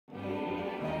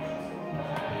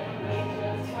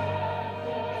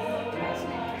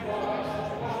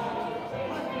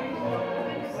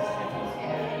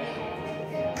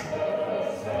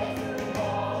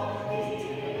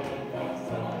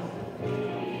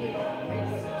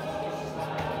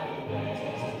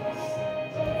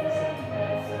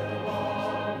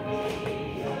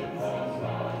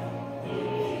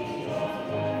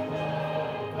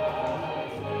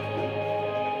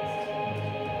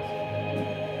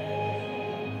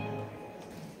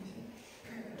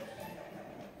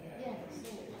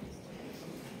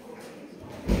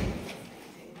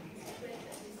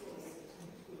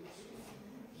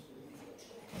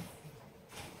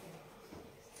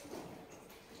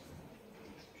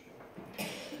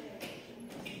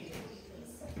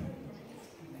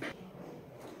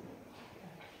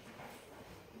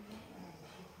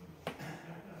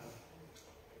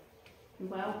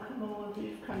welcome all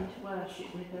who've come to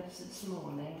worship with us this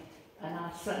morning, and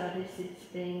our service is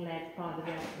being led by the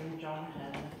Reverend John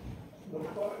Hurd.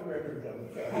 Not quite the Reverend John.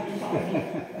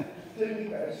 Do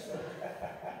your best.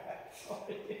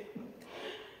 Sorry.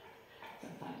 So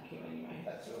thank you anyway.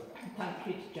 That's all right. And thank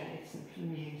you to Jason for the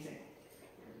music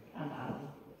and Alan.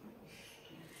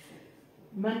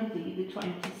 Monday the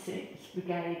 26th,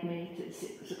 brigade meet at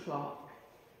 6 o'clock,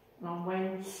 and on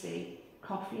Wednesday,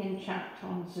 coffee and chat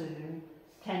on Zoom,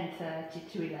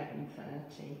 10:30 to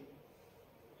 11:30.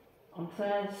 On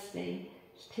Thursday,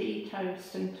 it's tea,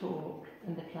 toast and talk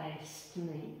and a place to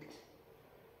meet,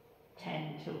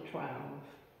 10 till 12.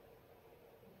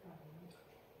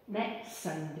 Next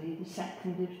Sunday, the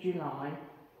 2nd of July,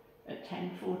 at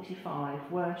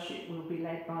 10:45, worship will be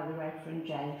led by the Reverend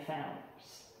J.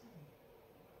 Phelps.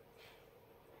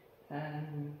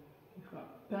 We've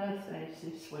got birthdays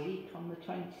this week. On the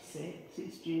 26th,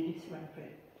 it's Judith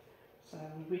Redrick, so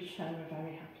we wish her a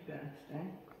very happy birthday.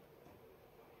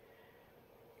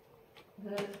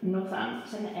 The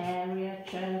Northampton Area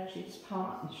Churches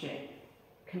Partnership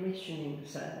Commissioning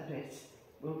Service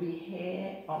will be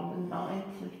here on the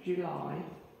 9th of July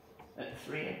at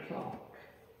 3 o'clock.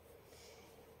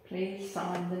 Please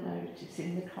sign the notice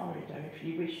in the corridor if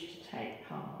you wish to take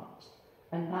part,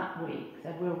 and that week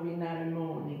there will be no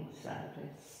morning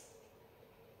service.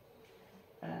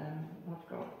 I've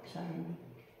got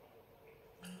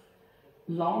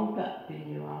Long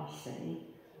Butby URC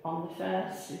on the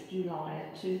 1st of July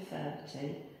at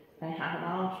 2:30. They have an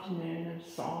afternoon of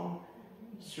song,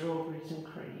 strawberries and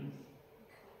cream.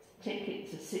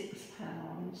 Tickets are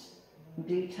 £6.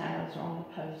 Details are on the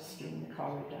poster in the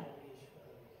corridor.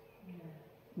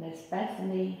 And there's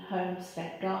Bethany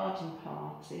Homestead Garden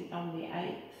Party on the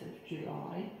 8th of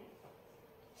July.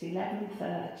 It's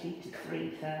 11:30 to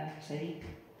 3:30,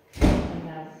 and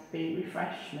there'll be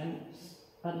refreshments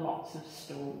and lots of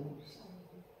stalls.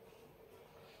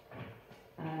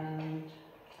 And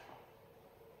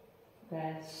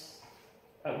there's,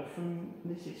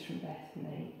 this is from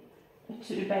Bethany, a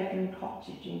 2-bedroom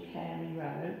cottage in Carey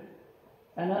Row,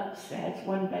 an upstairs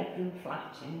 1-bedroom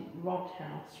flat in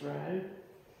Rodhouse Row,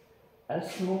 a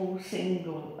small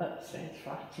single upstairs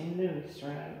flat in Lewis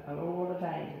Row are all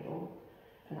available,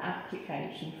 and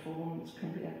application forms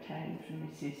can be obtained from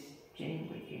Mrs. Jean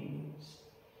Wiggins.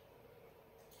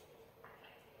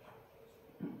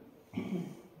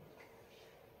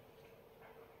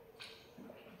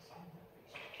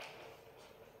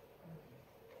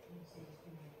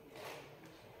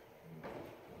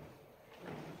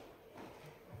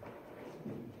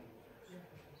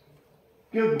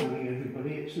 Good morning,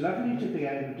 everybody. It's lovely to be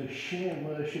able to share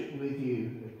worship with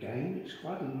you again. It's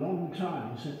quite a long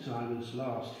time since I was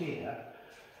last here.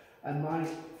 And my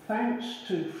thanks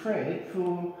to Fred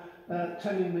for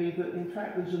telling me that in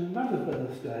fact there's another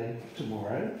birthday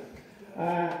tomorrow,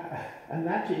 and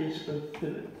that is of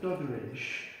Philip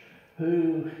Doddridge,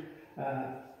 who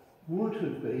would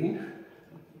have been,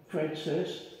 Fred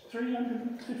says,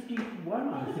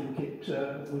 351, I think it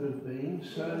would have been.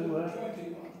 So.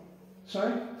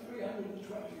 Sorry?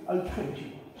 321. Oh,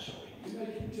 21, sorry. You're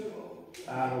making too old.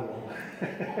 Oh, well.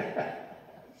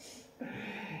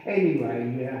 Anyway,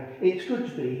 it's good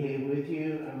to be here with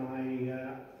you, and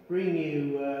I bring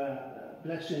you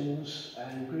blessings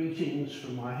and greetings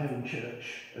from my home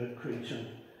church at Cretan.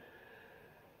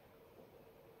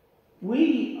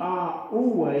 We are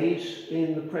always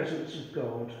in the presence of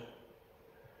God,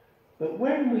 but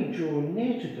when we draw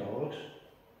near to God,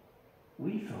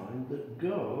 we find that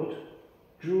God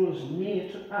draws near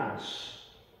to us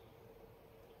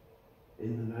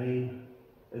in the name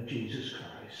of Jesus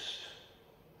Christ.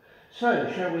 So,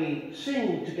 shall we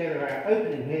sing together our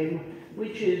opening hymn,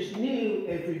 which is New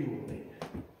Every Morning?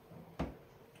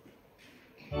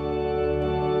 Amen.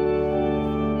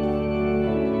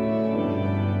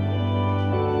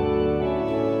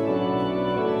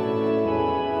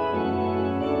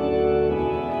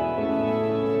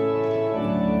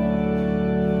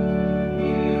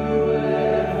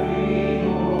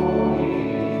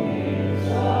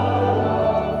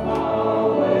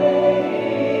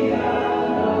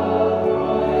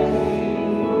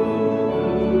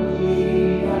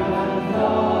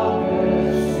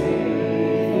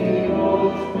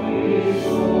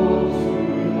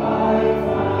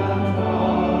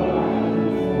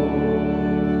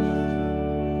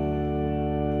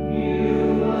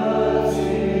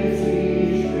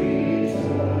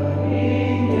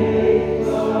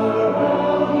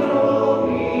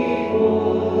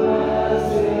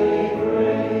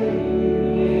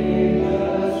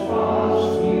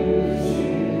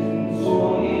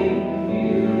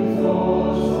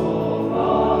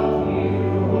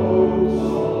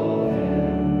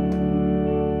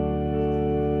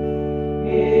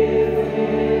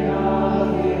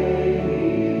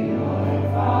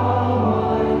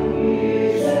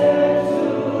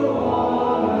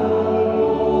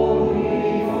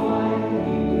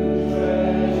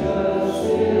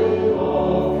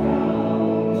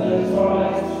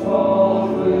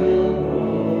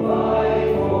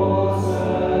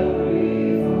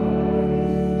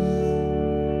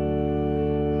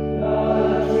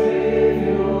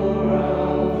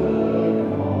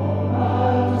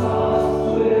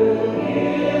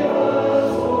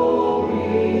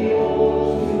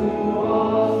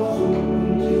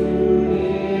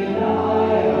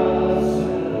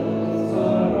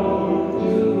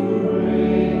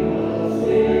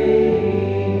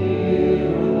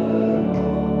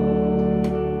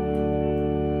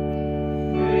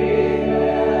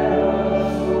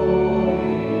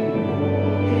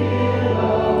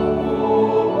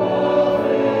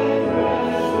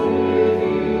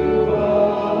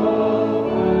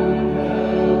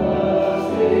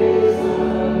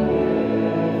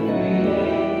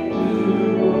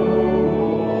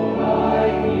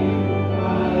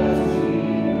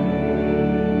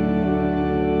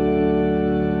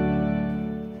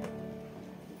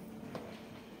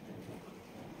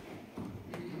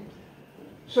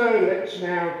 So let's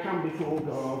now come before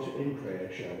God in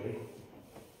prayer, shall we?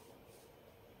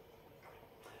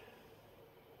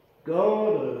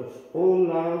 God of all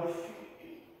love,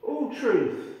 all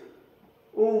truth,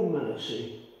 all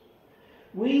mercy,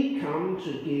 we come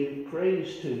to give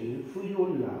praise to you for your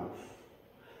love.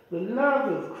 The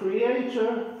love of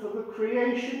Creator for the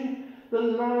creation, the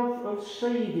love of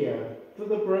Saviour for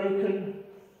the broken,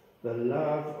 the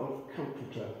love of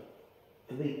Comforter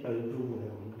for the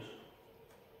overwhelmed.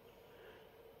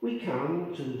 We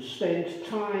come to spend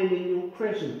time in your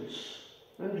presence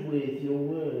and with your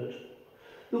word.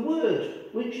 The word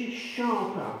which is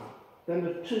sharper than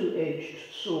a two-edged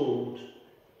sword,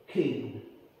 keen,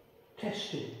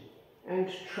 testing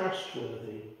and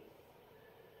trustworthy.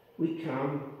 We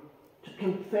come to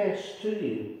confess to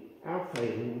you our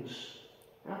failings,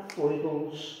 our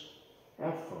foibles,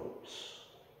 our faults.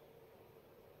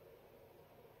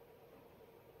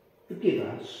 Forgive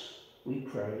us, we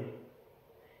pray.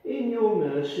 In your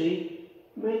mercy,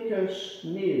 make us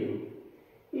new.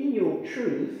 In your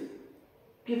truth,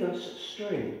 give us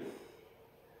strength.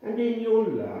 And in your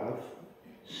love,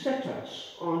 set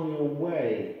us on your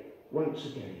way once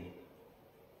again.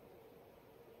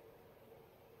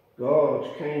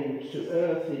 God came to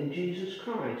earth in Jesus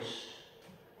Christ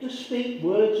to speak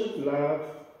words of love,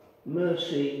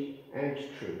 mercy and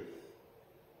truth.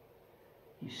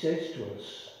 He says to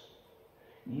us,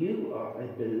 you are a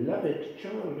beloved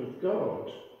child of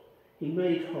God. He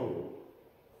made whole.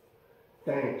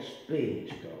 Thanks be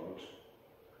to God.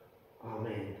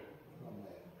 Amen.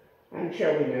 And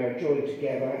shall we now join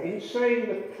together in saying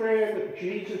the prayer that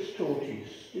Jesus taught his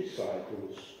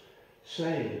disciples,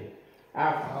 saying,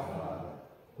 Our Father,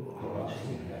 who art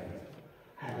in heaven,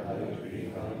 hallowed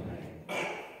be thy name.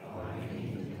 Thy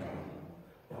kingdom come,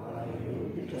 thy will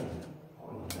be done,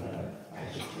 on earth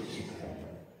as it is in heaven.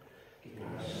 Give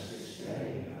us this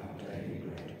day our daily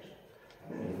bread,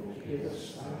 and forgive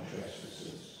us our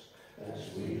trespasses, as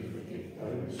we forgive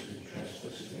those who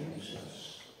trespass against us.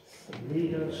 And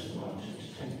lead us not into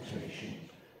temptation,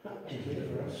 but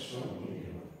deliver us from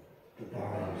evil. For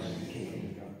thine is the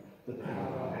kingdom, the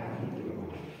power and the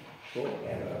glory,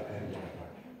 forever and ever.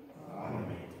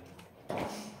 Amen.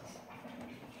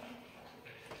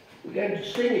 We're going to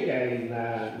sing again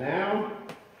now.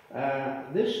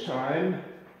 This time,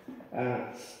 can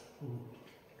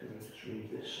I just read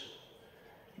this?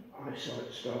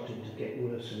 Eyesight's starting to get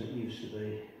worse than it used to be.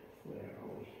 Where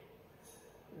are we?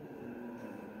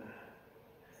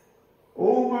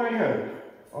 All my hope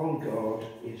on God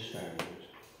is founded.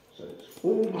 So it's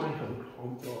all my hope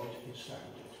on God is founded.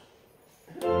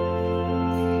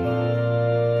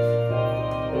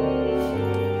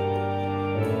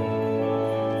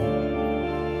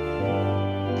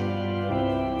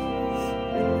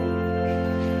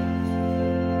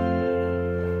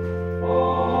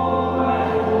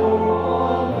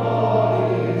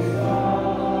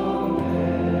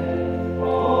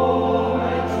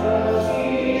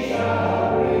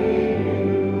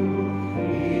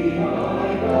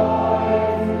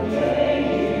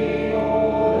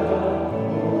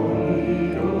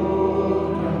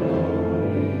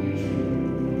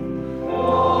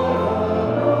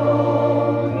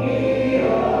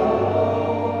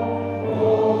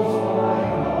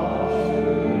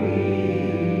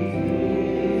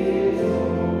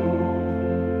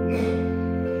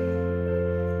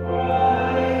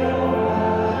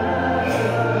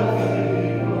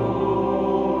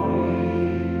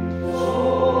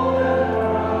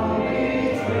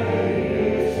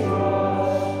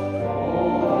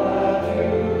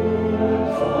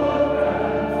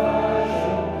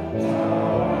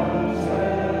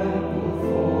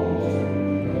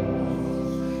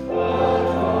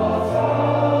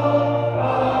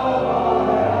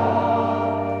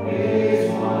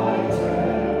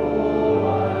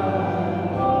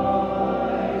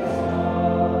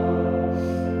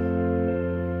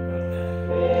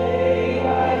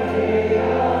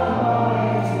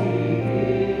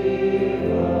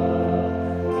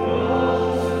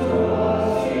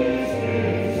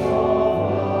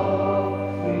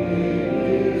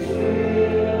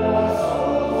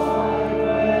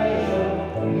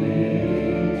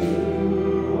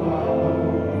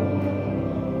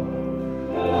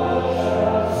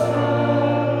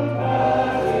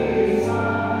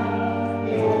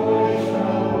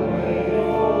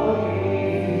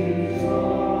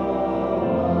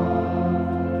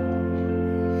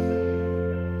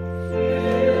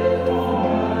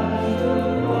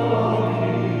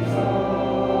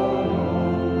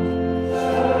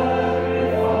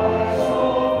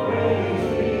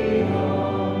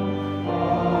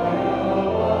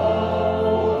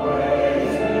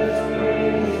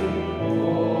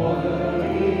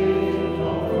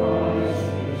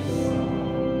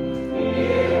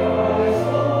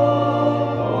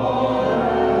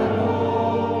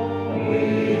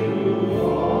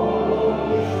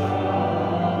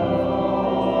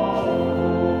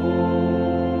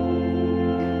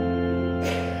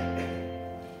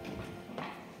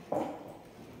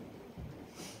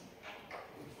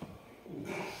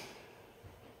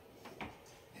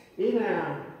 in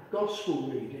our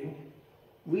Gospel reading,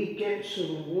 we get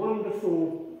some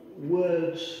wonderful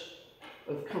words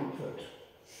of comfort,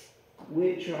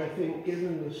 which I think,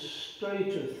 given the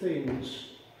state of things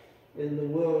in the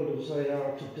world as they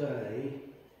are today,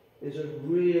 is a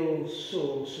real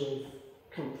source of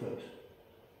comfort,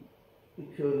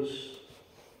 because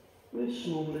we're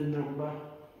small in number,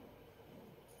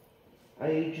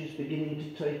 age is beginning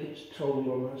to take its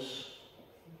toll on us,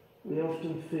 we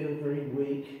often feel very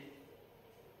weak,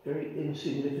 very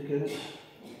insignificant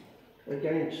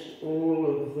against all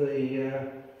of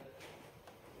the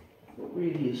what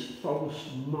really is false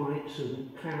might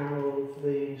and power of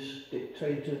these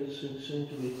dictators who seem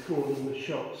to be calling the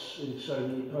shots in so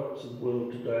many parts of the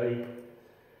world today.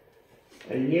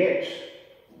 And yet,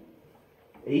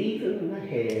 even the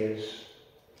hairs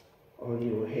on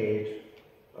your head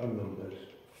are numbered.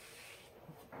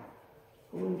 I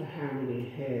wonder how many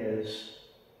hairs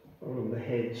are on the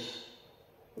heads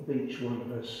of each one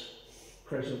of us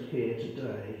present here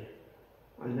today.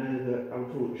 I know that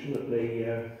unfortunately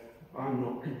I'm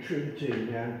not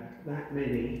contributing that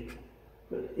many,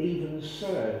 but even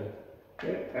so,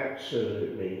 they're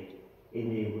absolutely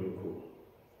innumerable.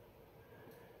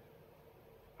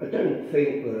 I don't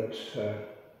think that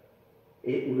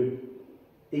it would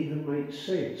even make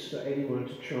sense for anyone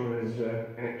to try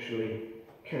and actually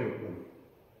count them.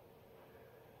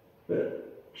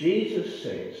 But Jesus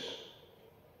says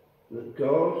that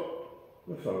God,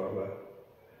 the Father,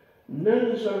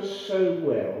 knows us so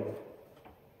well.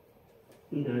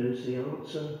 He knows the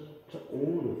answer to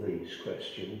all of these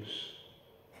questions.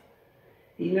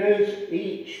 He knows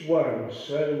each one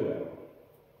so well.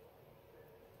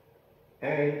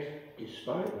 And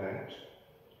despite that,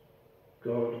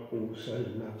 God also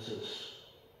loves us,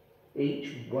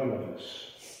 each one of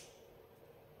us,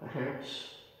 perhaps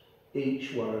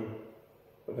each one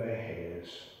of our hairs.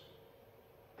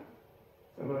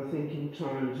 And I think in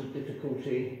times of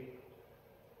difficulty,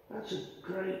 that's a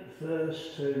great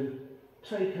verse to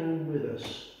take home with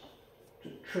us, to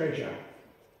treasure,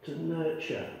 to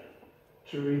nurture,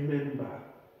 to remember,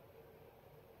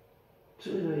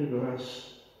 to enable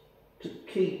us to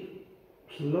keep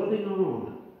plodding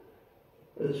on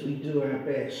as we do our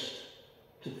best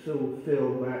to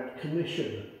fulfill that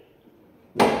commission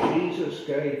that Jesus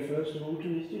gave first of all to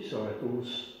his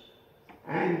disciples,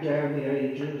 and down the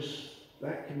ages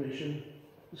that commission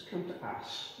has come to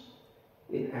us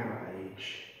in our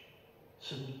age.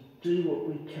 So we do what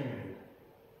we can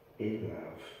in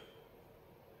love.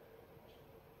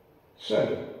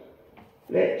 So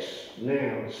let's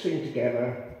now sing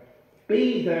together,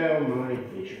 Be Thou My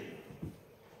Vision.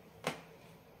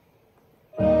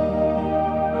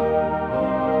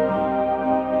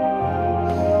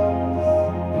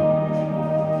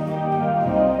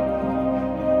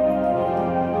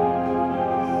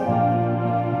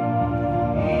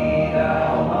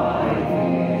 Thou my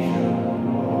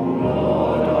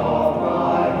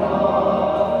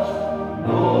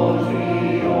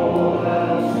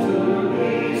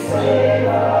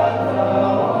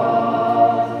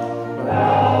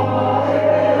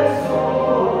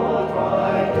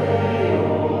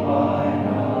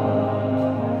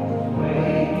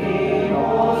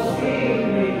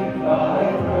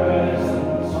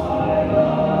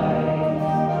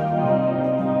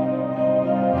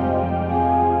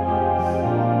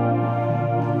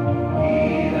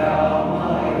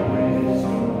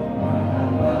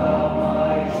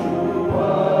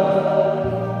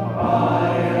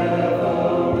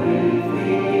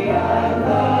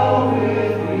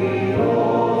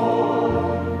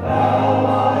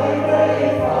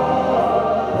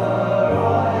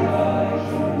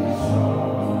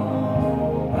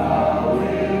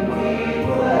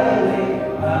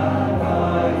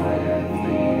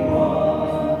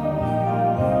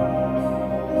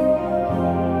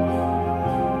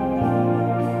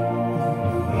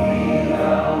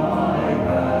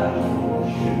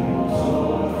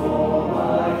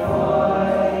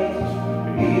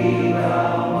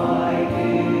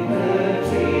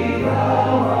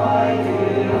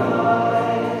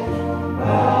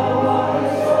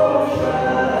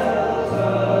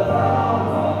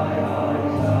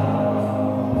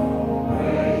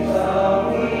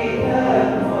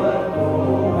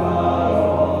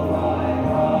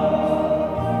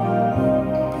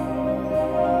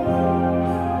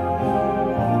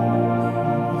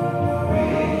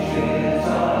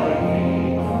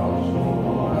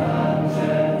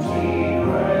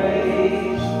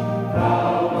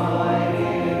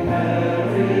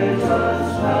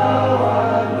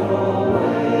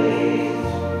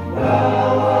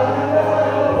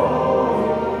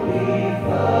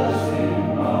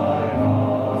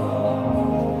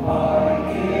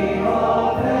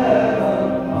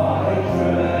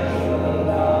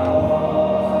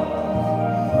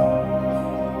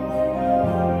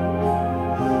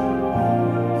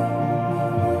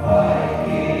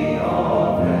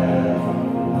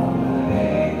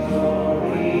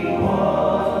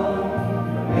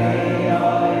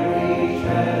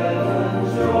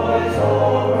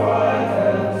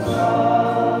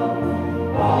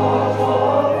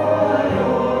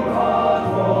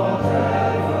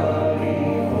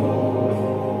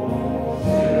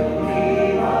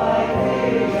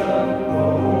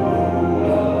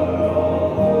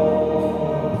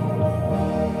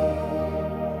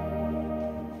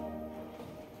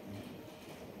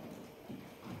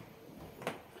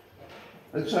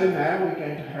And so now we're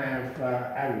going to have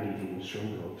our readings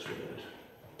from God's Word.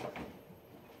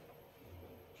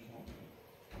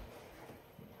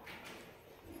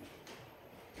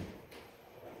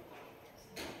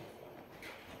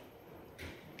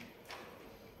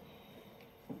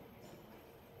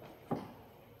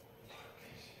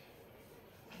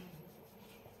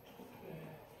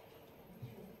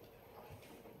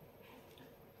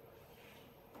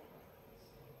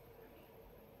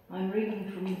 I'm reading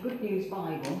from the Good News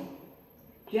Bible,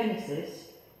 Genesis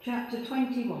chapter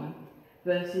 21,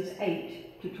 verses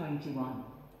 8 to 21.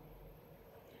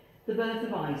 The birth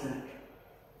of Isaac.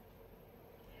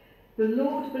 The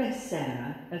Lord blessed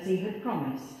Sarah as he had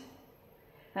promised,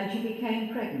 and she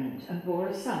became pregnant and bore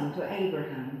a son to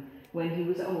Abraham when he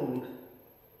was old.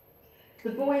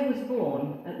 The boy was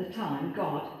born at the time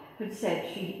God had said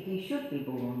he should be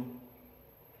born.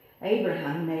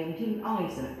 Abraham named him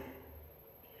Isaac.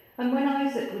 And when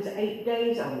Isaac was 8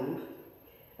 days old,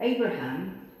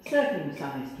 Abraham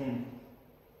circumcised him,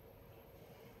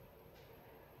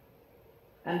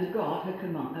 and as God had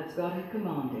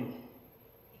commanded.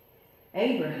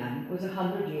 Abraham was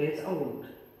 100 years old,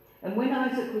 and when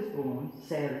Isaac was born,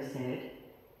 Sarah said,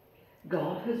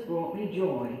 "God has brought me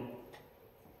joy."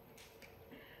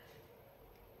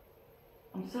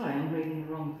 I'm sorry, I'm reading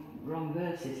the wrong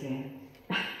verses here.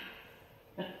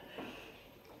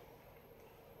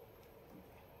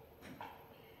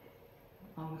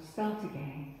 I will start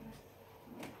again.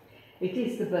 It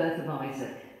is the birth of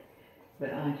Isaac,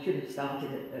 but I should have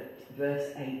started at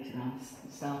verse 8, and I'm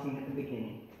starting at the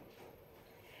beginning.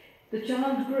 The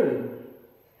child grew,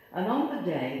 and on the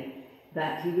day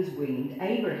that he was weaned,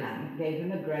 Abraham gave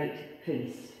him a great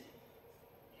feast.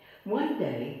 One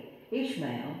day,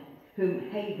 Ishmael, whom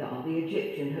Hagar the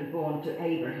Egyptian had borne to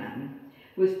Abraham,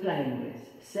 was playing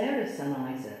with Sarah's son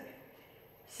Isaac.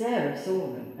 Sarah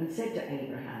saw them and said to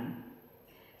Abraham,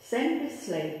 "Send this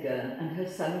slave girl and her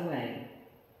son away.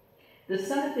 The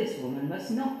son of this woman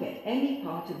must not get any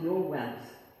part of your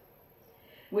wealth,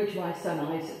 which my son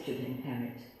Isaac should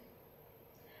inherit."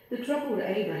 The troubled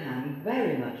Abraham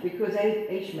very much, because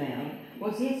Ishmael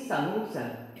was his son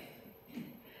also.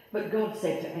 But God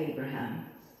said to Abraham,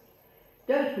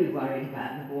 "Don't be worried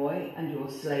about the boy and your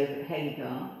slave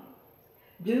Hagar.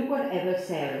 Do whatever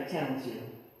Sarah tells you,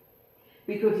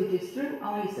 because it is through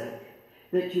Isaac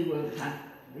that you will have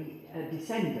a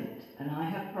descendant, and I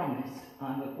have promised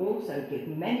I will also give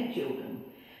many children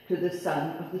to the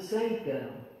son of the slave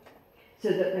girl,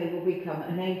 so that they will become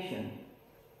a nation.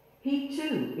 He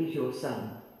too is your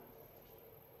son."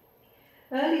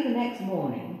 Early the next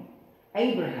morning,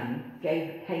 Abraham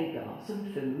gave Hagar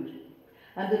some food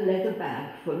and a leather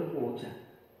bag full of water.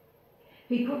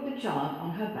 He put the child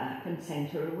on her back and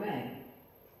sent her away.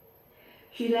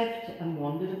 She left and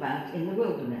wandered about in the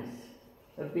wilderness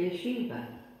of Beersheba.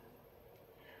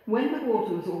 When the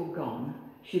water was all gone,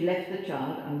 she left the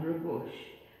child under a bush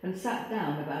and sat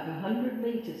down about 100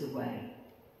 meters away.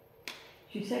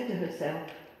 She said to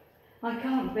herself, "I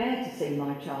can't bear to see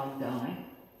my child die."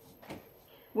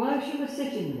 While she was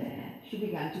sitting there, she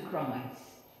began to cry.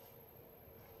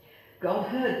 God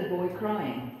heard the boy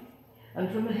crying, and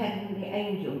from the heavenly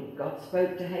angel, God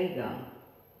spoke to Hagar.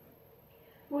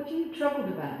 "What are you troubled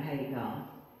about, Hagar?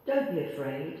 Don't be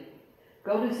afraid.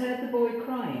 God has heard the boy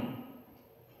crying.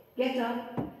 Get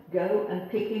up, go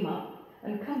and pick him up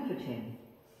and comfort him.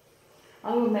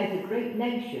 I will make a great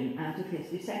nation out of his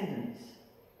descendants."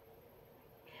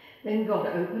 Then God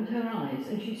opened her eyes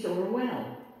and she saw a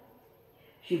well.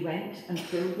 She went and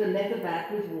filled the leather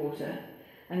bag with water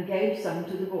and gave some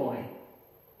to the boy.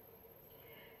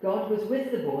 God was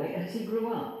with the boy as he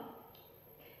grew up.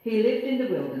 He lived in the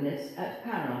wilderness at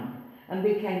Paran and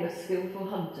became a skillful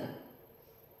hunter.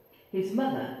 His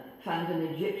mother found an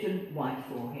Egyptian wife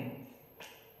for him.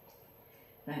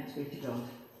 Thanks be to God.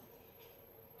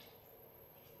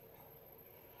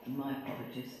 And my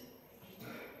apologies.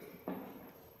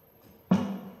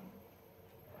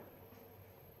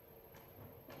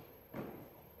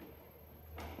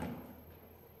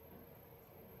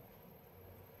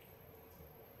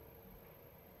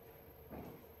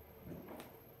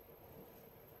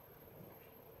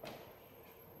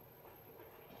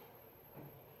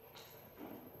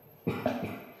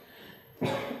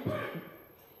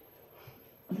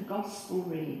 The Gospel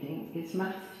reading is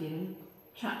Matthew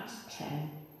chapter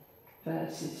 10,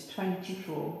 verses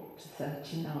 24 to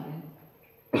 39.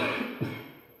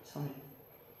 Sorry.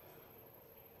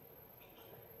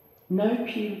 No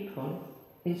pupil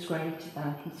is greater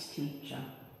than his teacher.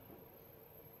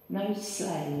 No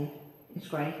slave is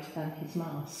greater than his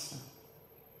master.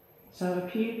 So a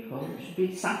pupil should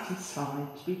be satisfied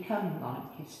to become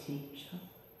like his teacher,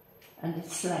 and a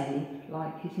slave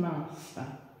like his master.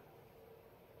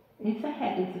 If the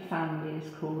head of the family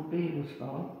is called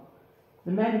Beelzebub,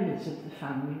 the members of the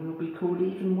family will be called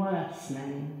even worse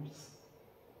names.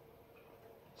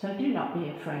 So do not be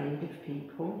afraid of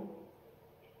people.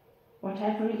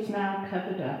 Whatever is now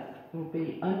covered up will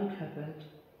be uncovered,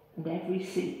 and every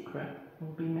secret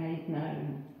will be made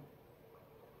known.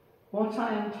 What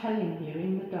I am telling you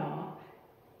in the dark,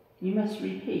 you must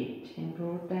repeat in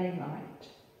broad daylight.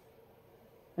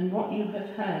 And what you have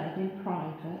heard in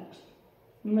private,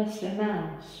 you must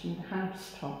announce from the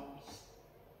housetops.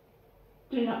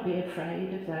 Do not be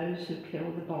afraid of those who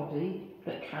kill the body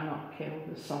but cannot kill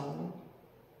the soul.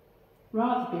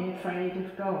 Rather be afraid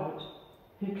of God,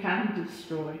 who can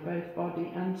destroy both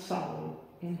body and soul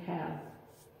in hell.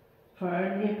 For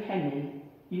only a penny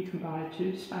you can buy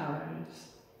 2 sparrows,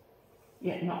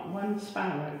 yet not one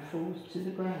sparrow falls to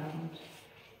the ground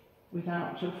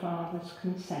without your Father's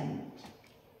consent.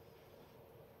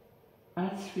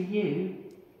 As for you,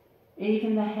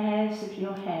 even the hairs of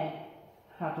your head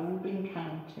have all been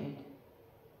counted.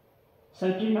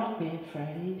 So do not be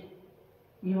afraid.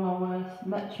 You are worth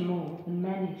much more than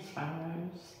many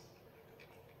sparrows.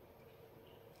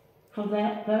 For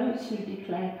those who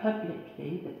declare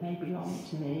publicly that they belong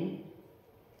to me,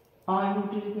 I will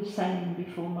do the same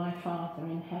before my Father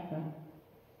in heaven.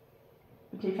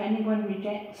 But if anyone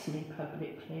rejects me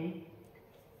publicly,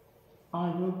 I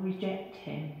will reject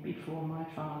him before my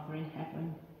Father in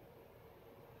heaven.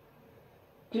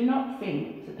 Do not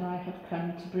think that I have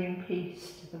come to bring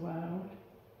peace to the world.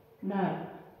 No,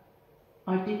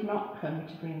 I did not come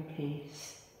to bring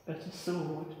peace, but a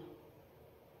sword.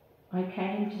 I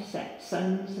came to set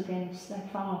sons against their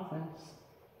fathers,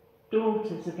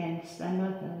 daughters against their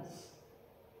mothers,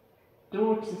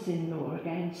 daughters-in-law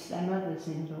against their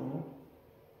mothers-in-law.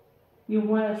 Your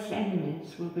worst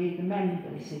enemies will be the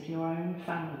members of your own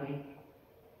family.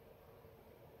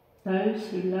 Those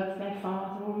who love their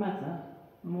father or mother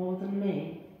more than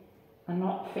me are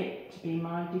not fit to be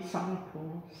my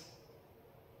disciples.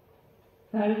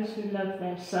 Those who love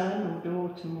their son or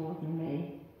daughter more than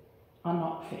me are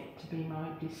not fit to be my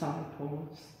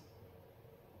disciples.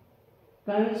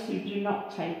 Those who do not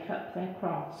take up their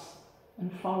cross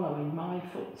and follow in my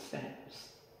footsteps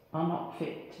are not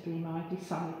fit to be my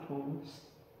disciples.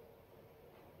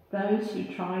 Those who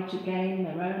try to gain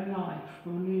their own life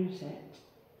will lose it,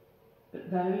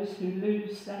 but those who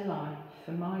lose their life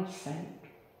for my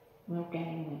sake will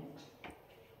gain it.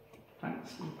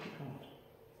 Thanks be to God.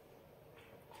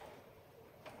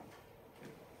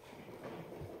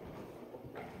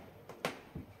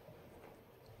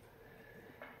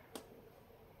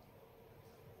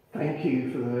 Thank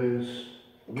you for those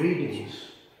readings.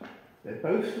 They're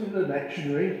both from the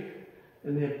lectionary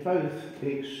and they're both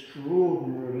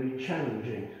extraordinarily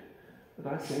challenging,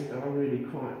 but I think are really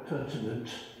quite pertinent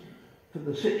for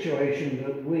the situation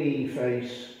that we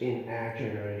face in our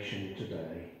generation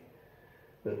today.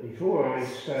 But before I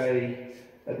say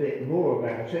a bit more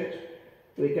about it,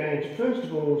 we're going to first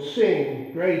of all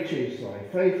sing "Great is Thy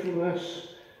Faithfulness,"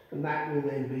 and that will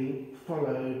then be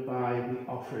followed by the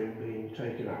offering being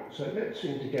taken up. So let's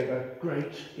sing together,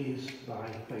 "Great is Thy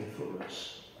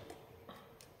Faithfulness."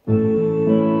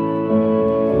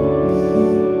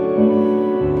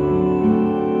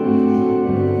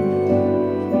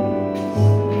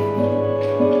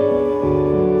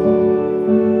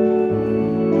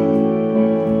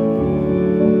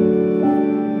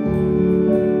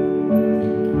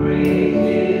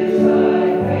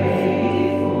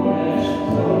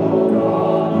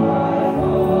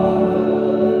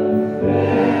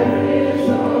 There is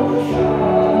no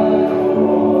shadow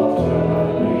of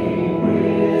turning.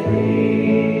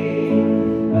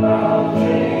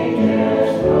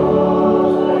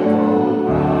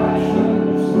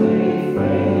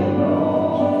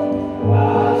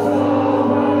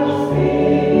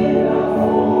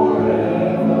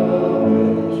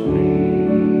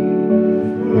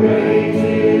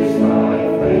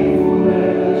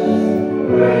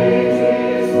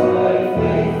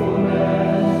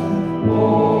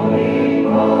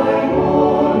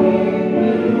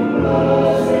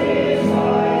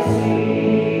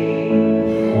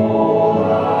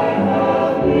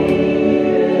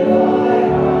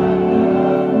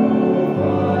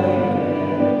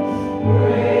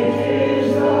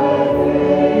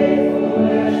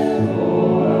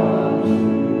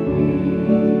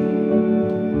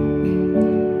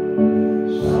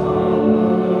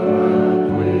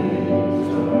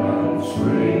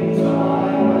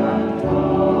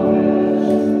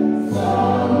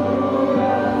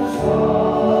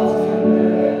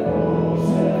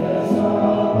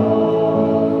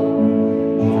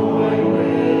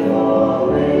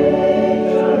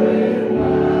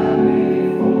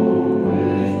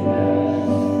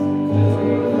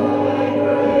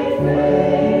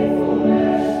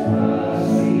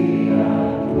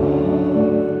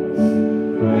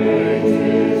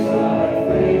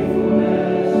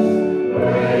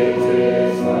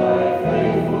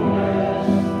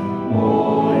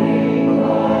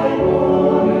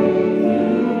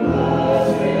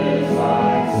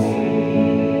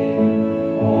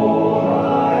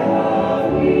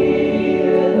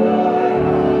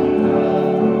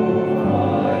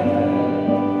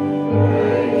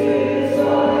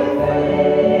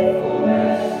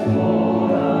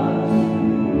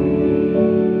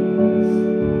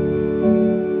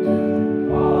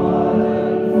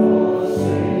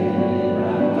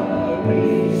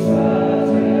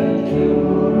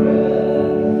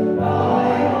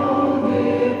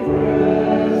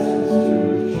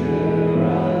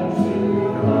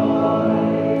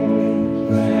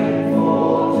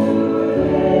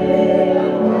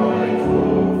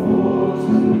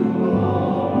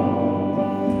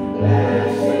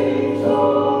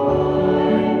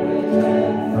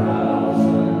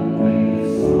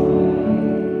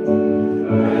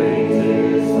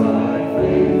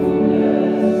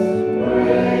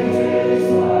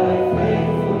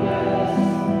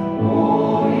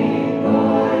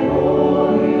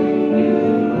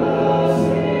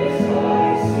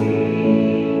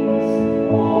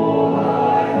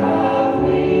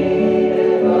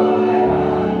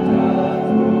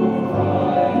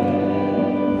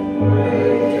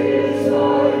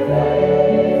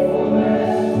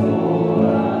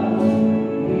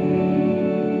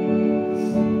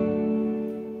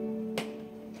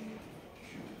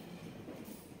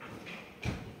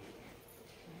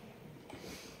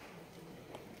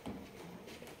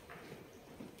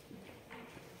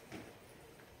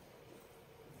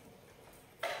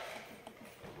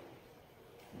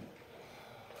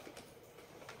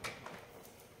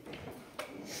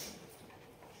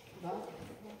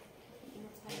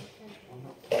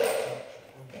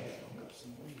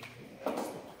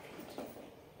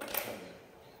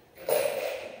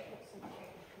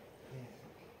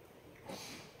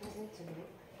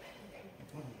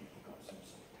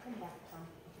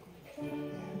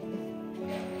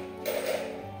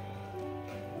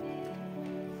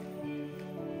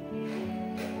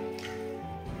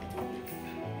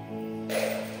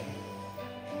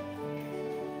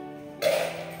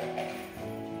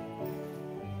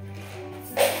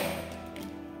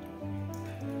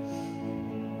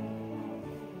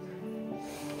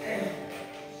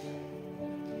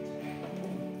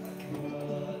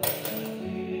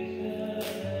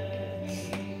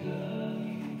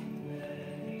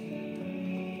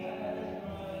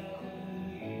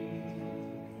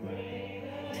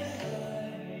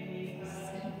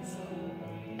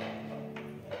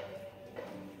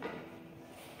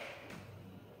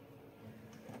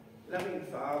 Loving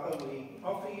Father, we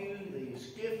offer you these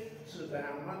gifts of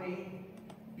our money,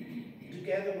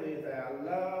 together with our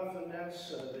love and our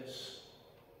service.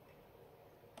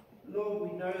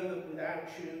 Lord, we know that without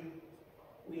you,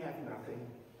 we have nothing.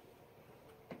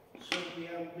 So we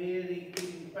are merely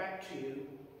giving back to you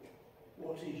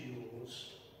what is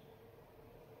yours.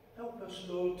 Help us,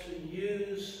 Lord, to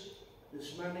use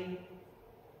this money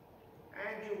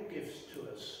and your gifts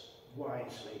to us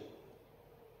wisely,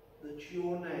 that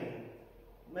your name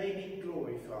may be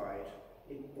glorified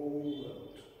in all the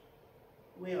world.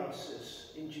 We ask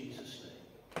this in Jesus'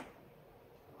 name.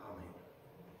 Amen.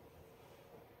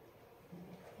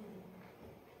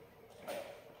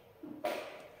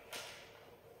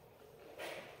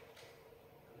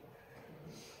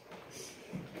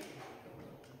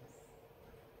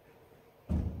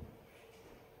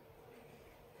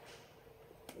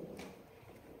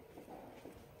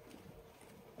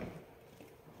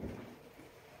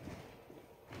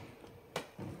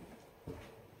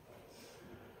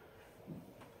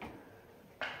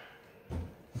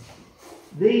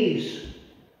 These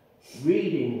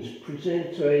readings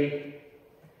present a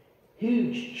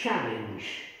huge challenge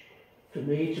for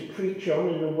me to preach on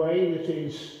in a way that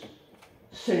is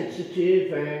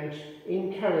sensitive and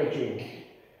encouraging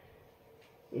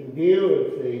in view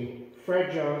of the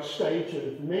fragile state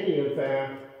of many of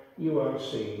our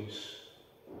URCs.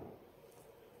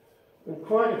 And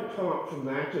quite apart from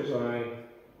that, as I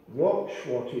watch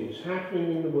what is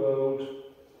happening in the world,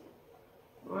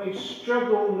 I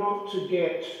struggle not to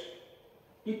get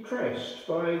depressed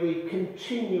by the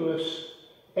continuous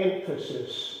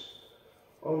emphasis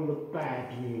on the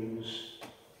bad news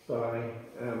by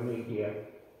our media.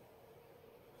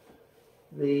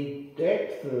 The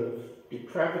depth of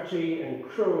depravity and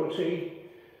cruelty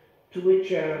to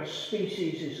which our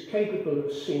species is capable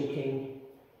of sinking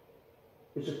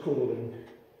is appalling.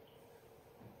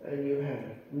 And you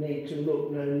need to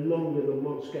look no longer than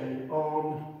what's going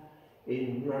on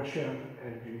in Russia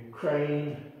and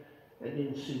Ukraine and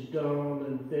in Sudan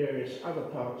and various other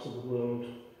parts of the world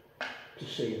to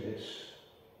see this.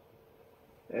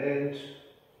 And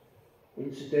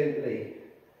incidentally,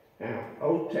 our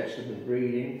Old Testament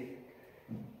reading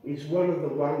is one of the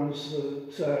ones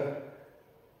that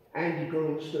Andy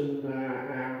Gronston,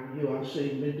 our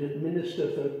URC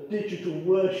Minister for Digital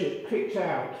Worship, picked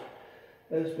out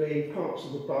as being parts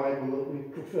of the Bible that we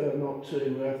prefer not to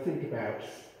think about,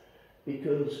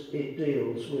 because it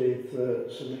deals with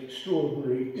some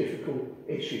extraordinary difficult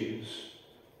issues.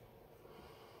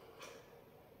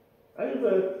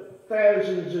 Over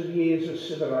thousands of years of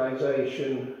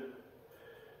civilization,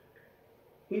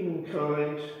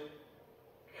 humankind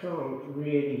can't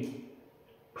really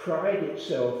pride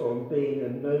itself on being a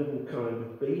noble kind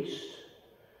of beast,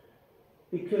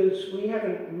 because we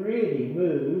haven't really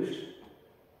moved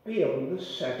beyond the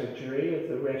savagery of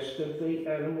the rest of the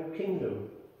animal kingdom.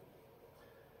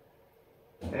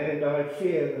 And I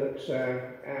fear that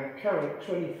our current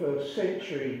 21st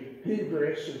century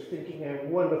hubris of thinking how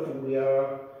wonderful we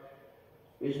are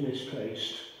is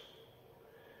misplaced.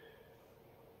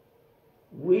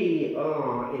 We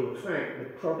are, in fact,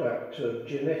 the product of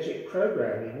genetic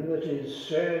programming that is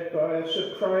shared by a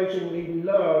surprisingly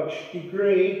large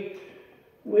degree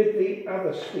with the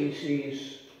other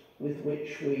species with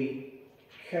which we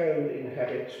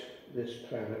co-inhabit this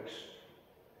planet.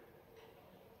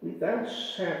 We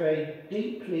thus have a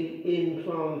deeply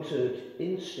implanted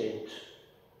instinct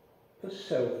for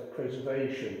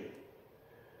self-preservation,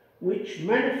 which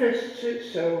manifests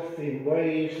itself in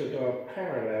ways that are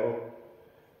parallel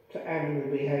to animal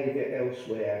behaviour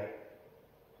elsewhere,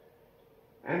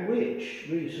 and which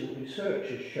recent research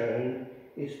has shown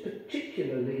is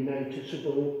particularly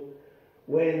noticeable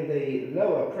when the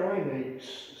lower primates,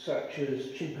 such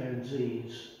as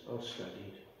chimpanzees, are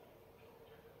studied.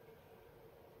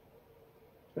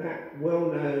 That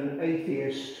well-known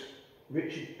atheist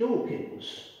Richard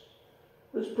Dawkins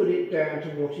has put it down to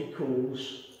what he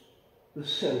calls the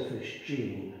selfish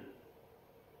gene.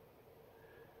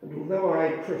 And although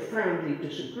I profoundly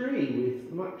disagree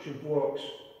with much of what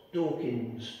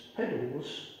Dawkins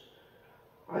peddles,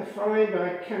 I find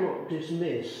I cannot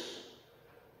dismiss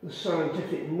the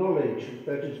scientific knowledge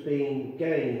that is being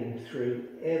gained through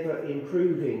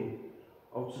ever-improving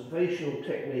observational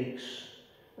techniques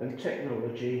and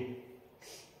technology,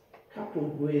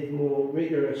 coupled with more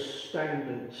rigorous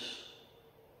standards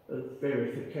of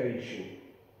verification.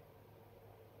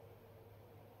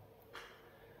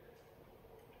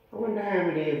 I wonder how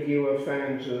many of you are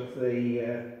fans of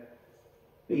the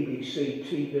BBC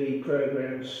TV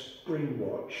programme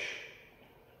Springwatch.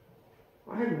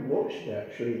 I haven't watched it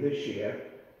actually this year,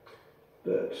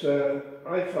 but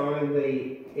I find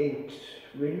the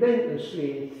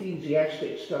relentlessly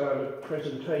enthusiastic style of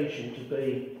presentation to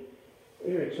be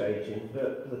irritating,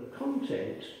 but the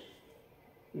content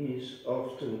is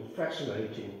often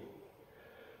fascinating.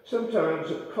 Sometimes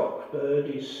a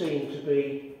cockbird is seen to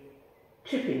be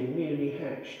tipping newly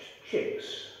hatched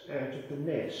chicks out of the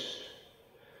nest,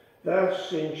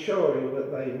 thus ensuring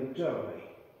that they will die.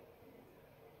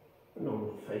 And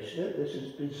on the face of it, this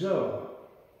is bizarre.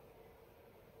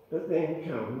 But then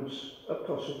comes a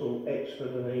possible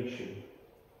explanation.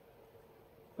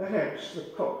 Perhaps the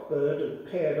cockbird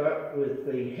had paired up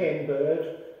with the hen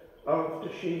bird after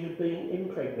she had been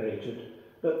impregnated,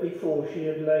 but before she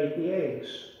had laid the eggs.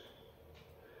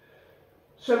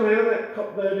 Somehow that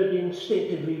cockbird had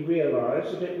instinctively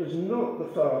realised that it was not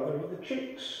the father of the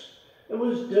chicks, and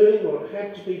was doing what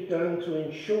had to be done to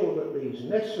ensure that these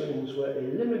nestlings were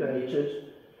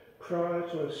eliminated prior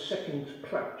to a second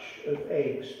clutch of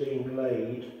eggs being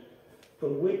laid, for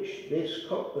which this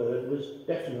cockbird was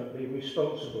definitely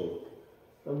responsible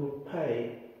and would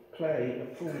play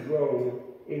a full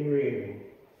role in rearing.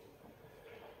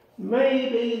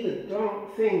 Maybe the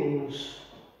dark things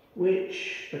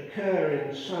which occur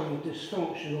in some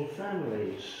dysfunctional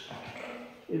families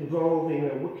involving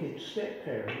a wicked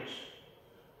step-parent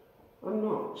are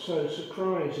not so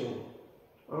surprising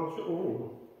after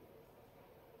all.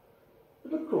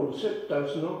 But of course it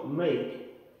does not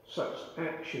make such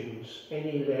actions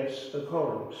any less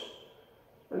abhorrent,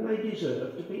 and they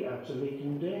deserve to be utterly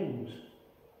condemned.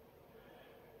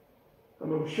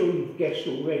 And I'm sure you've guessed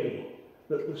already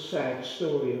that the sad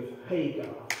story of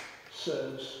Hagar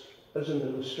serves as an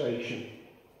illustration.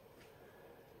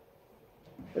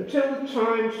 Until the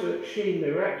times that she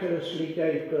miraculously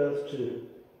gave birth to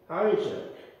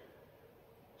Isaac,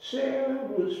 Sarah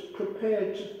was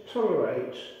prepared to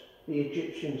tolerate the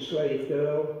Egyptian slave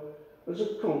girl as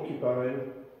a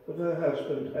concubine of her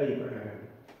husband Abraham.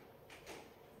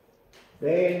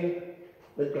 Then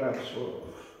the gloves were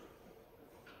off.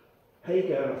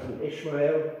 Hagar and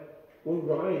Ishmael were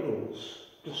rivals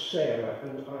to Sarah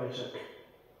and Isaac.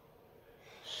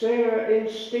 Sarah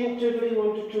instinctively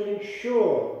wanted to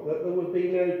ensure that there would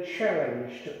be no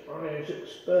challenge to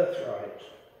Isaac's birthright,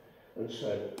 and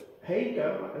so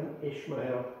Hagar and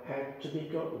Ishmael had to be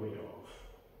got rid of.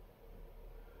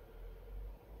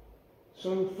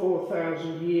 Some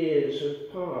 4,000 years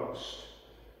have passed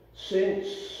since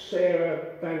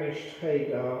Sarah banished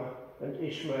Hagar and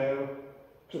Ishmael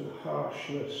to the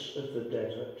harshness of the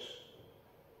desert.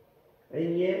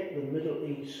 And yet the Middle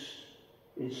East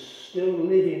is still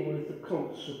living with the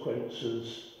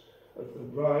consequences of the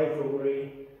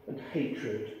rivalry and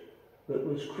hatred that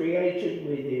was created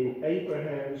within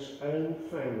Abraham's own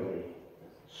family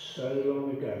so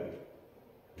long ago.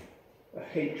 A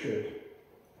hatred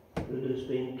that has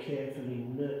been carefully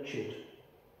nurtured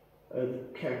over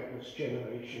countless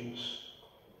generations.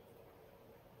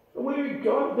 And where had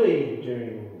God been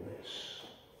during all this?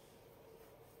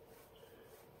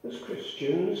 As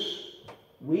Christians,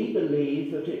 we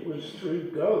believe that it was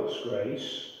through God's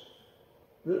grace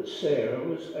that Sarah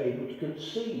was able to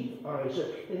conceive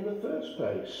Isaac in the first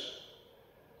place,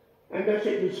 and that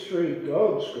it was through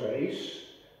God's grace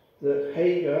that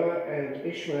Hagar and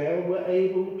Ishmael were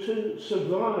able to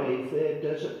survive their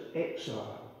desert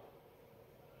exile.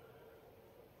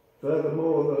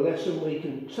 Furthermore, the lesson we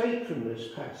can take from this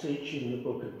passage in the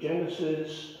book of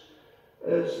Genesis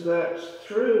is that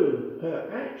through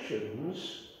her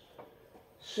actions,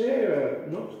 Sarah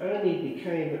not only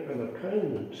became an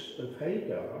opponent of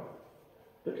Hagar,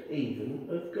 but even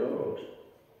of God.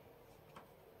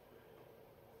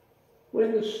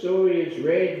 When the story is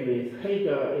read with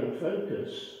Hagar in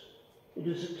focus, it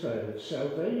is a tale of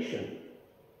salvation,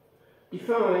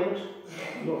 defined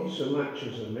not so much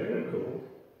as a miracle,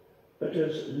 but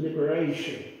as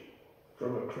liberation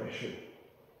from oppression.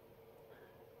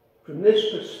 From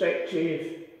this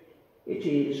perspective, it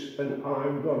is an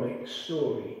ironic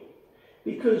story,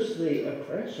 because the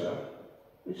oppressor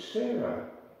is Sarah,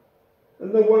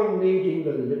 and the one needing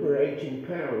the liberating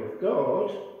power of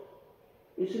God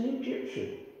is an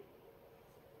Egyptian.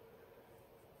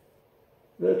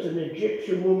 That an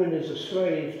Egyptian woman is a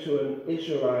slave to an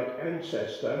Israelite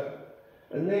ancestor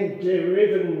and then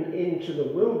driven into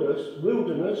the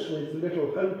wilderness with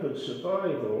little hope of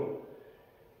survival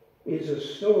is a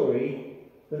story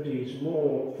that is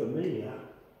more familiar,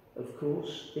 of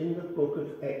course, in the book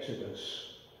of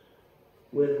Exodus,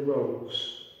 where the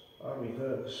roles are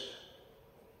reversed.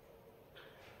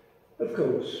 Of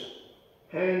course,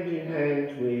 hand in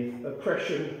hand with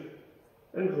oppression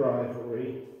and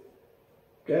rivalry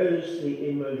goes the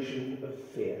emotion of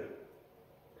fear.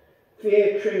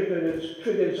 Fear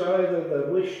triggers either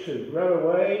the wish to run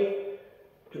away,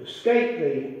 to escape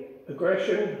the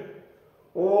aggression,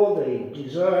 or the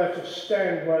desire to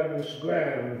stand one's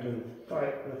ground and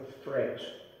fight the threat,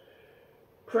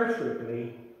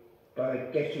 preferably by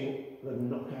getting the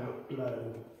knockout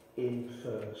blow in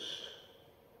first.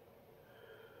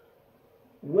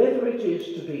 Whether it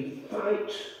is to be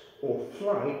fight or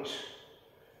flight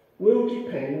will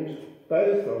depend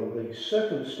both on the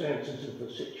circumstances of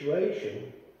the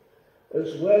situation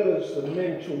as well as the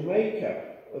mental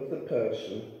makeup of the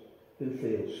person who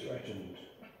feels threatened.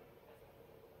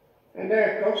 And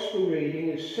our Gospel reading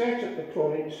is set at the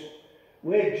point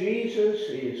where Jesus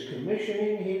is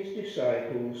commissioning his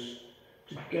disciples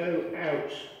to go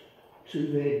out to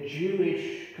their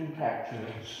Jewish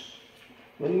compatriots,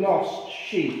 the lost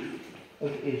sheep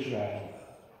of Israel,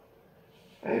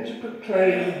 and to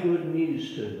proclaim good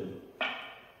news to them,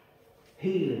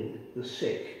 healing the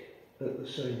sick at the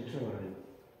same time.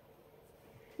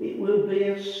 It will be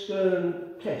a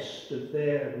stern test of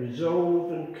their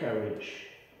resolve and courage.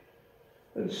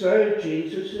 And so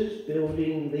Jesus is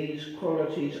building these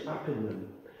qualities up in them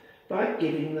by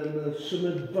giving them some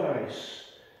advice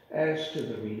as to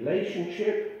the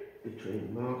relationship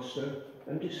between master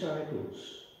and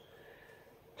disciples,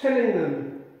 telling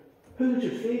them who to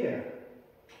fear,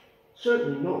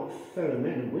 certainly not fellow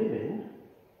men and women,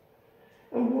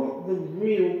 and what the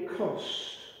real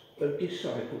cost of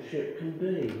discipleship can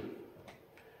be.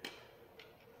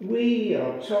 We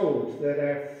are told that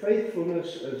our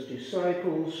faithfulness as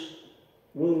disciples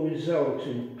will result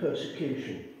in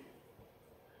persecution.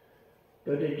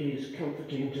 But it is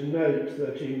comforting to note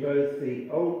that in both the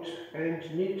Old and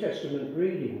New Testament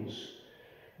readings,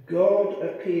 God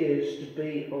appears to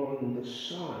be on the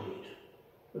side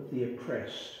of the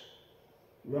oppressed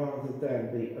rather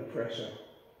than the oppressor.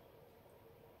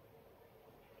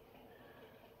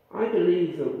 I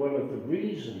believe that one of the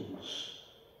reasons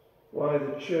why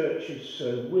the church is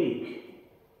so weak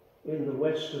in the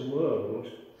Western world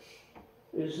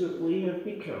is that we have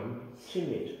become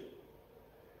timid.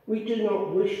 We do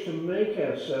not wish to make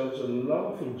ourselves a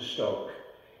laughingstock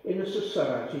in a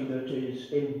society that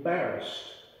is embarrassed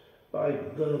by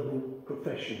verbal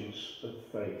professions of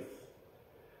faith,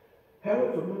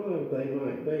 however mild they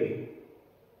might be.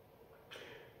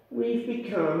 We've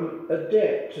become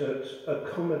adept at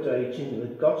accommodating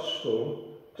the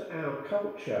gospel to our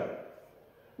culture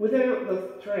without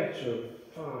the threat of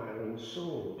fire and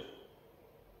sword.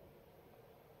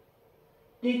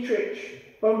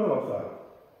 Dietrich Bonhoeffer,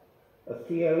 a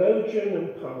theologian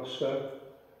and pastor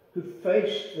who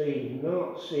faced the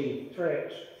Nazi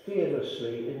threat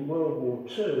fearlessly in World War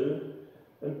II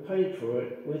and paid for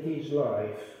it with his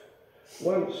life,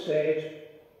 once said,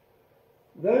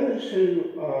 "Those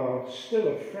who are still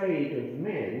afraid of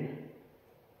men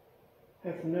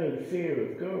have no fear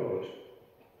of God,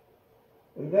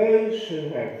 and those who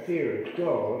have fear of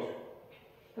God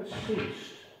have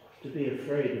ceased to be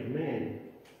afraid of men."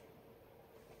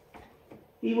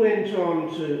 He went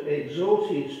on to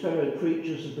exhort his fellow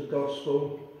preachers of the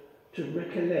gospel to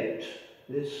recollect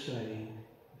this saying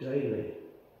daily.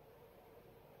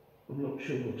 I'm not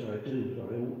sure what I do,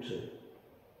 but I ought to.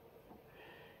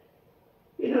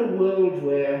 In a world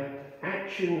where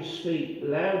actions speak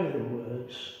louder than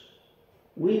words,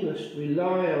 we must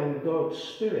rely on God's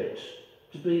Spirit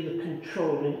to be the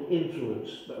controlling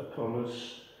influence upon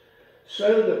us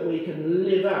so that we can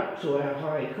live up to our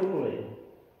high calling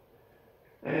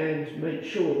and make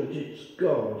sure that it's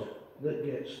God that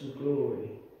gets the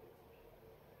glory.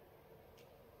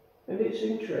 And it's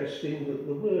interesting that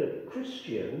the word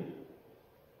Christian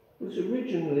was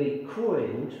originally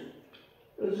coined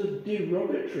as a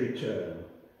derogatory term,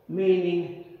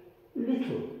 meaning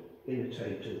little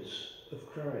imitators of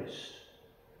Christ.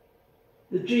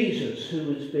 The Jesus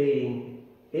who was being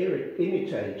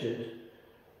imitated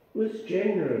was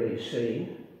generally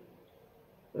seen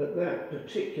at that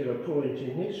particular point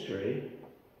in history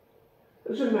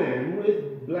as a man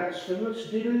with blasphemous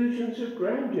delusions of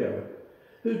grandeur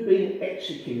who'd been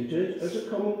executed as a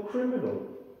common criminal.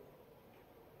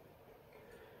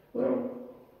 Well,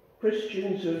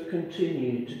 Christians have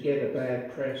continued to get a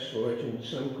bad press for it in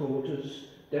some quarters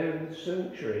down the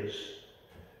centuries,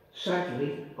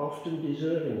 sadly often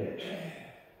deserving it.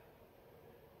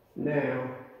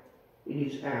 Now it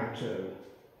is our turn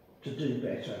to do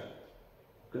better,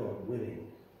 God willing.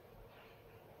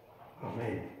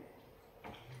 Amen.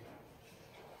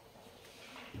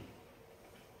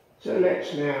 So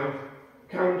let's now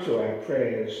come to our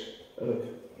prayers of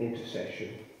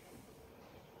intercession,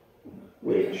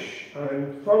 which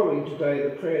I'm following today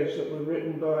the prayers that were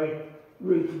written by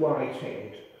Ruth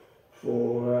Whitehead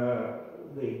for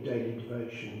the Daily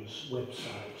Devotions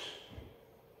website.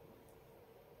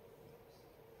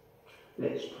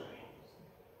 Let's pray.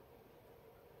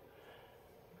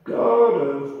 God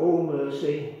of all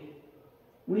mercy,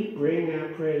 we bring our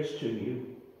prayers to you.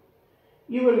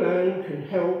 You alone can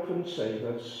help and save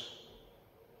us.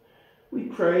 We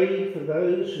pray for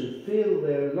those who feel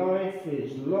their life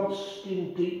is lost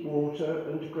in deep water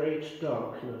and great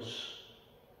darkness,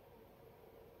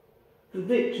 for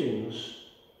victims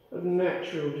of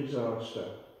natural disaster,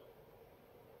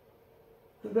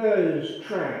 for those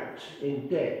trapped in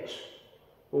debt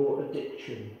or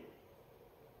addiction.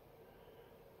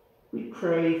 We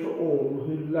pray for all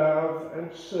who love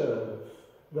and serve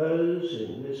those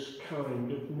in this kind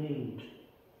of need.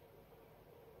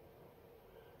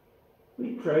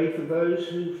 We pray for those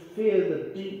who fear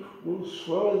the deep will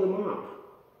swallow them up,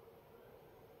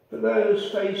 for those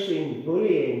facing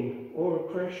bullying or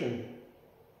oppression,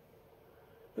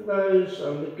 for those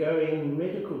undergoing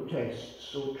medical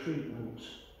tests or treatment.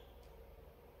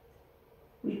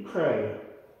 We pray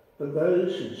for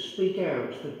those who speak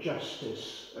out for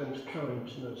justice and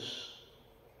kindness.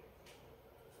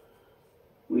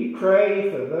 We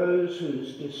pray for those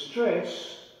whose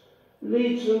distress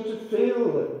leads them to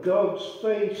feel that God's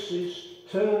face is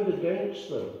turned against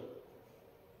them,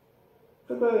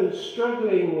 for those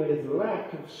struggling with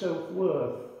lack of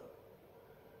self-worth,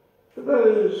 for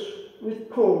those with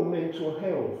poor mental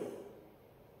health.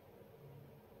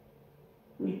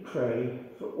 We pray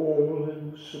for all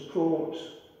who support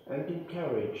and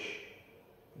encourage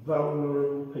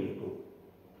vulnerable people.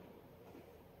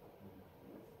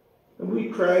 And we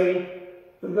pray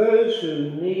for those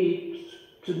who need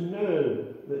to know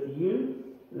that you,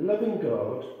 loving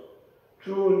God,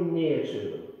 draw near to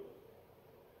them.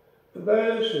 For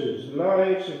those whose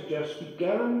lives have just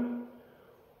begun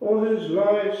or whose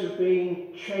lives have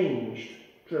been changed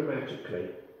dramatically.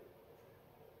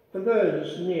 For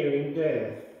those nearing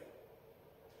death.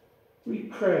 We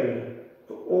pray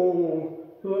for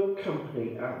all who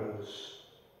accompany others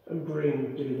and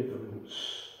bring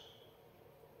deliverance.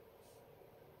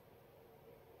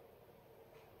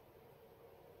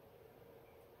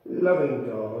 Loving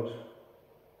God,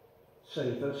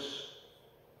 save us,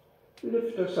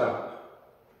 lift us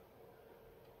up,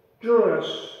 draw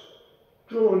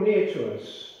near to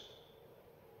us,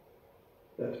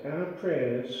 that our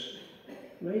prayers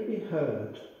may be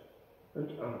heard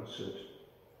and answered,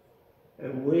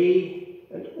 and we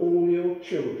and all your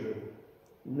children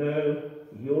know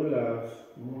your love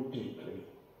more deeply.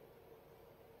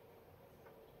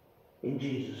 In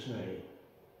Jesus' name,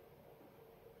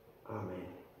 amen.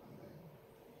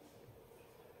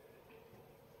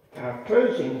 Our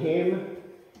closing hymn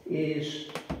is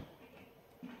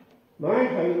My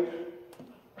Hope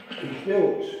is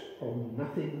Built on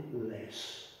Nothing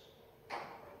Less.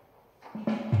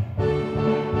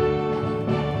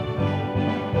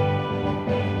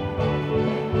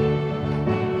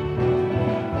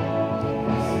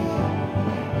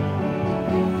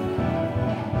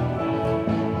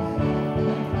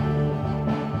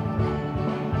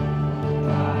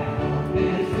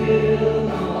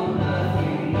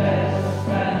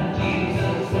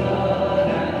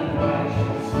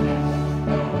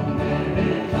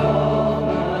 All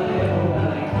my own I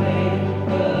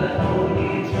claim.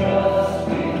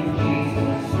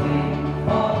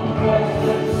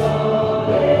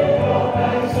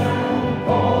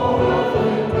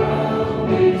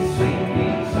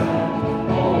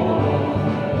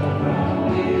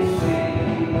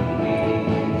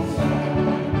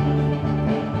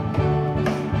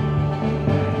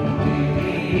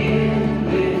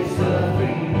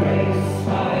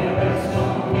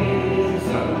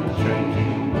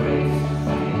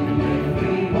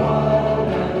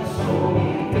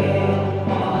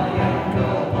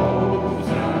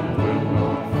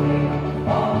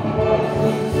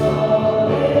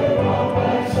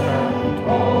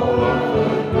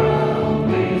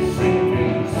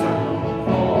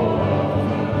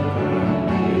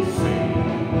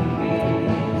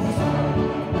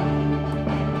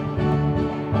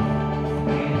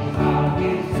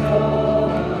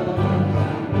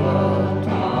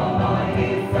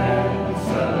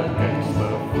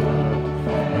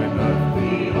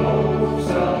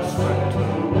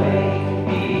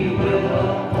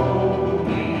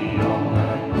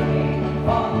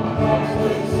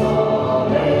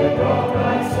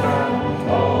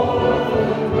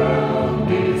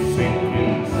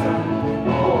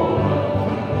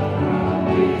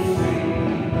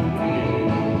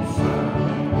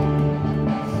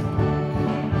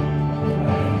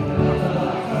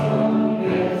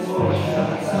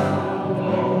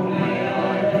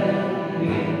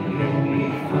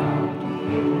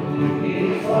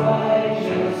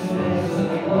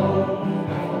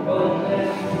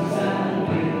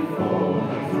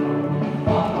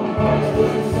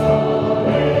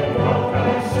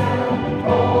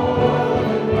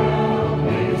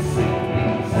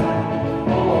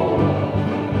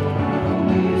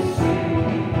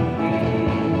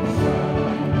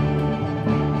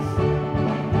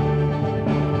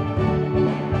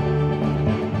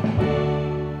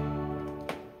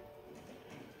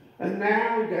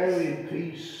 in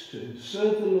peace to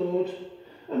serve the Lord,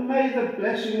 and may the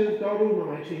blessing of God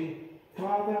Almighty,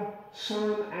 Father,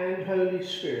 Son and Holy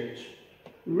Spirit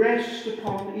rest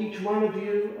upon each one of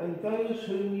you and those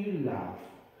whom you love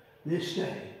this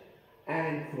day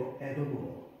and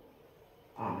forevermore.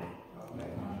 Amen.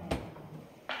 Amen.